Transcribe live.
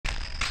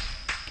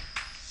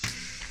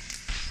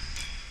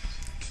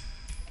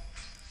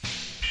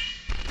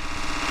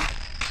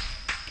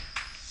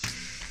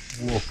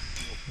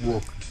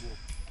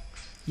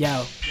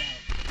Yo,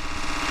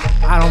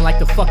 I don't like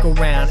to fuck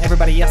around.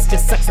 Everybody else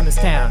just sucks in this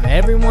town.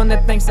 Everyone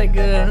that thinks they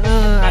good,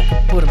 I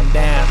can put them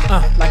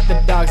down. Like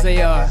the dogs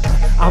they are.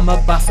 I'm a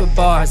boss with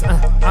bars.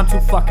 I'm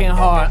too fucking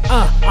hard.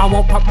 I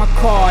won't park my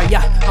car.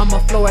 Yeah, I'ma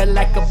floor it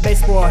like a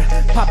baseboard.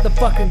 Pop the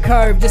fucking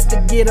curve just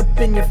to get up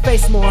in your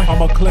face more.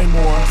 I'm a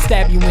claymore.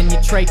 Stab you in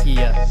your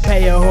trachea.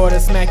 Pay a whore to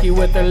smack you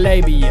with her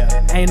labia.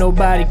 Ain't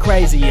nobody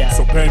crazy, yeah.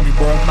 So pay me,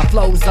 bro. My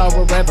flows are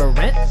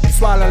irreverent. You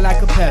swallow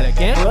like a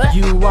pelican.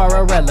 You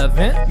are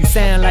irrelevant. You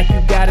sound like you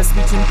got a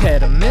speech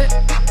impediment.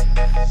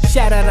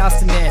 Shout out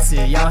Austin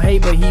Acid, y'all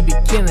hate but he be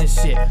killing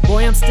shit.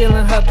 Boy, I'm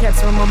stealing hubcaps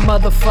from a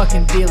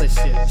motherfucking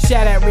dealership.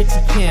 Shout out Richie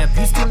Kemp,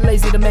 he's too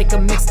lazy to make a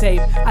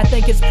mixtape. I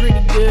think it's pretty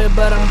good,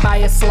 but I'm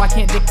biased so I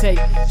can't dictate.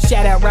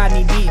 Shout out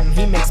Rodney Deaton,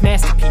 he makes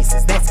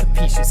masterpieces, that's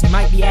capitious. He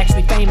might be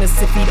actually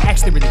famous if he'd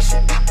actually release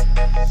shit.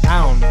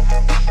 I don't know,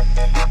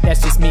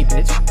 that's just me,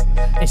 bitch.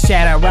 And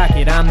shout out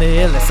Rocket, I'm the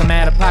illest. I'm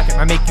out of pocket,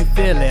 I make you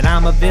feel it.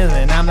 I'm a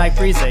villain, I'm like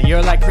Frieza,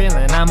 you're like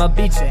Krillin. I'ma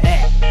beat you,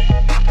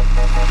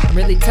 I'm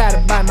really tired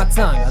of biting my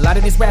tongue. A lot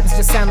of these rappers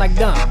just sound like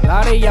dumb. A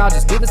lot of y'all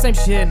just do the same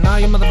shit, and all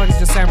you motherfuckers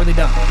just sound really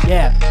dumb.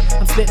 Yeah,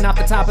 I'm spitting off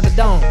the top of the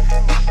dome.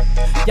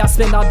 Y'all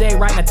spend all day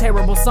writing a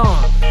terrible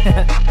song.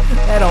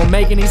 That don't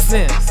make any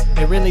sense.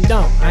 It really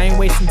don't. I ain't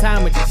wasting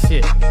time with your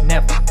shit.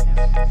 Never.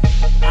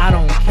 I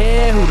don't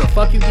care who the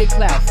fuck you get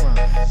clout from.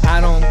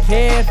 I don't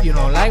care if you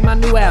don't like my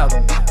new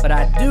album. But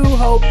I do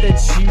hope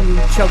that you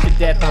choke to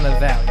death on the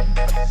Valium.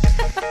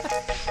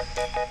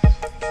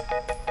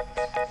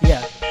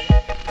 Yeah.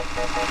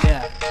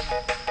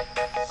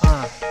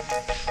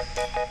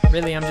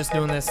 Really, I'm just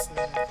doing this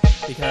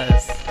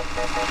because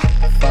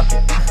fuck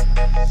it.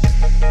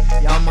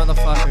 Y'all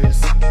motherfuckers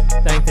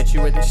think that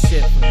you were the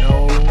shit for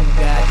no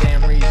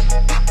goddamn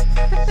reason.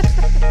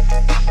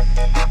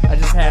 I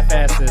just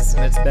half-assed this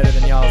and it's better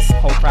than y'all's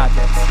whole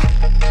projects.